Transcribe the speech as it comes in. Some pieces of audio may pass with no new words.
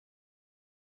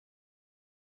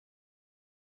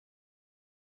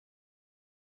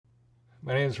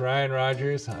My name is Ryan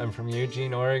Rogers. I'm from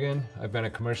Eugene, Oregon. I've been a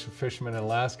commercial fisherman in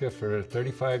Alaska for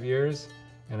 35 years,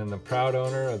 and I'm the proud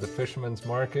owner of the Fisherman's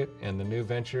Market and the new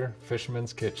venture,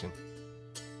 Fisherman's Kitchen.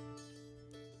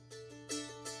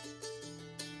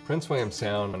 Prince William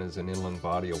Sound is an inland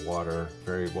body of water,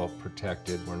 very well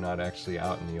protected. We're not actually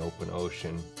out in the open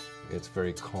ocean. It's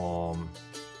very calm.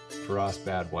 For us,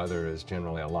 bad weather is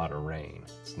generally a lot of rain.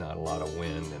 It's not a lot of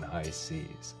wind and high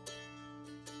seas.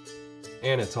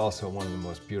 And it's also one of the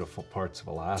most beautiful parts of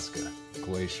Alaska.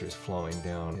 Glaciers flowing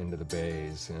down into the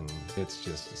bays, and it's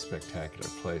just a spectacular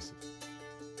place.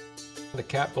 The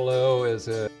cat below is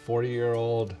a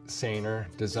 40-year-old seiner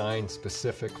designed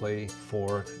specifically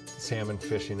for salmon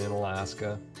fishing in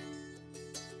Alaska.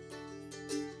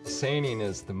 Seining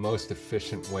is the most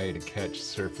efficient way to catch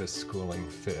surface schooling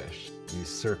fish. You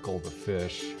circle the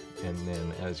fish, and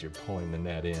then as you're pulling the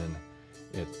net in,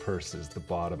 it purses the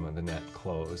bottom of the net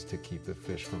closed to keep the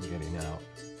fish from getting out.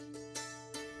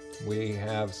 We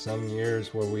have some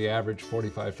years where we average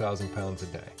 45,000 pounds a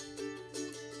day.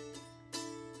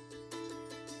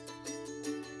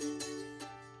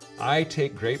 I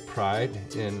take great pride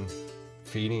in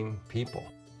feeding people.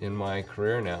 In my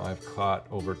career now, I've caught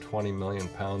over 20 million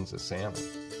pounds of salmon.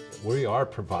 We are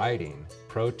providing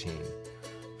protein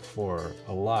for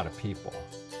a lot of people.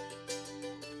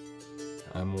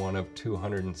 I'm one of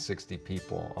 260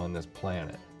 people on this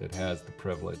planet that has the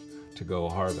privilege to go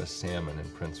harvest salmon in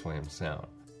Prince William Sound.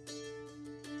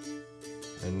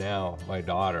 And now my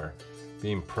daughter,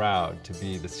 being proud to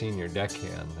be the senior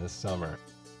deckhand this summer.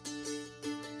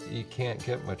 You can't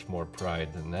get much more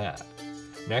pride than that.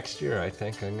 Next year, I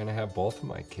think I'm going to have both of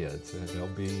my kids. They'll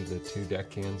be the two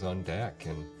deckhands on deck,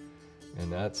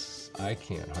 and I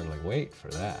can't hardly wait for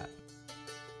that.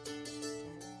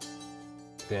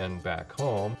 Then back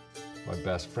home, my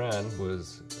best friend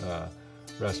was a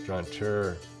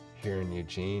restaurateur here in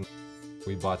Eugene.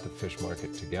 We bought the fish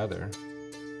market together.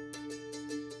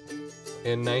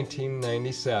 In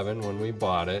 1997, when we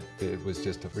bought it, it was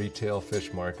just a retail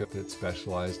fish market that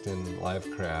specialized in live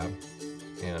crab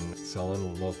and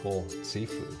selling local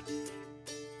seafood.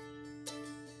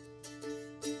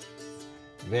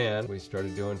 Then we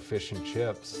started doing fish and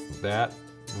chips. That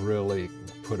really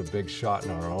put a big shot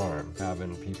in our arm,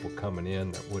 having people coming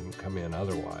in that wouldn't come in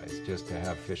otherwise, just to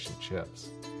have fish and chips.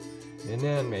 And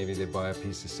then maybe they buy a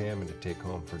piece of salmon to take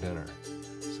home for dinner.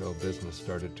 So business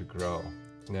started to grow.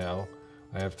 Now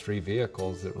I have 3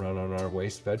 vehicles that run on our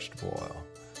waste vegetable oil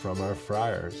from our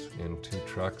fryers in 2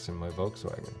 trucks in my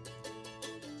Volkswagen.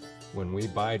 When we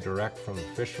buy direct from the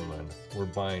fishermen, we're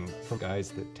buying from guys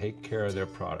that take care of their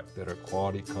product, that are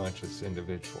quality conscious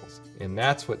individuals. And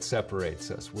that's what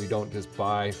separates us. We don't just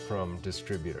buy from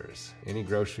distributors. Any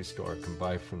grocery store can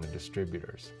buy from the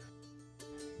distributors.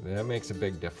 That makes a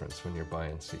big difference when you're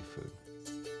buying seafood.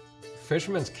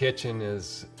 Fisherman's Kitchen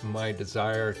is my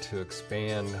desire to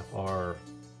expand our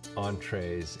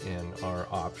entrees and our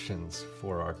options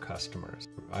for our customers.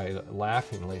 I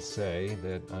laughingly say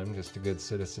that I'm just a good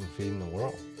citizen feeding the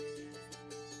world.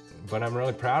 But I'm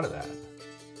really proud of that.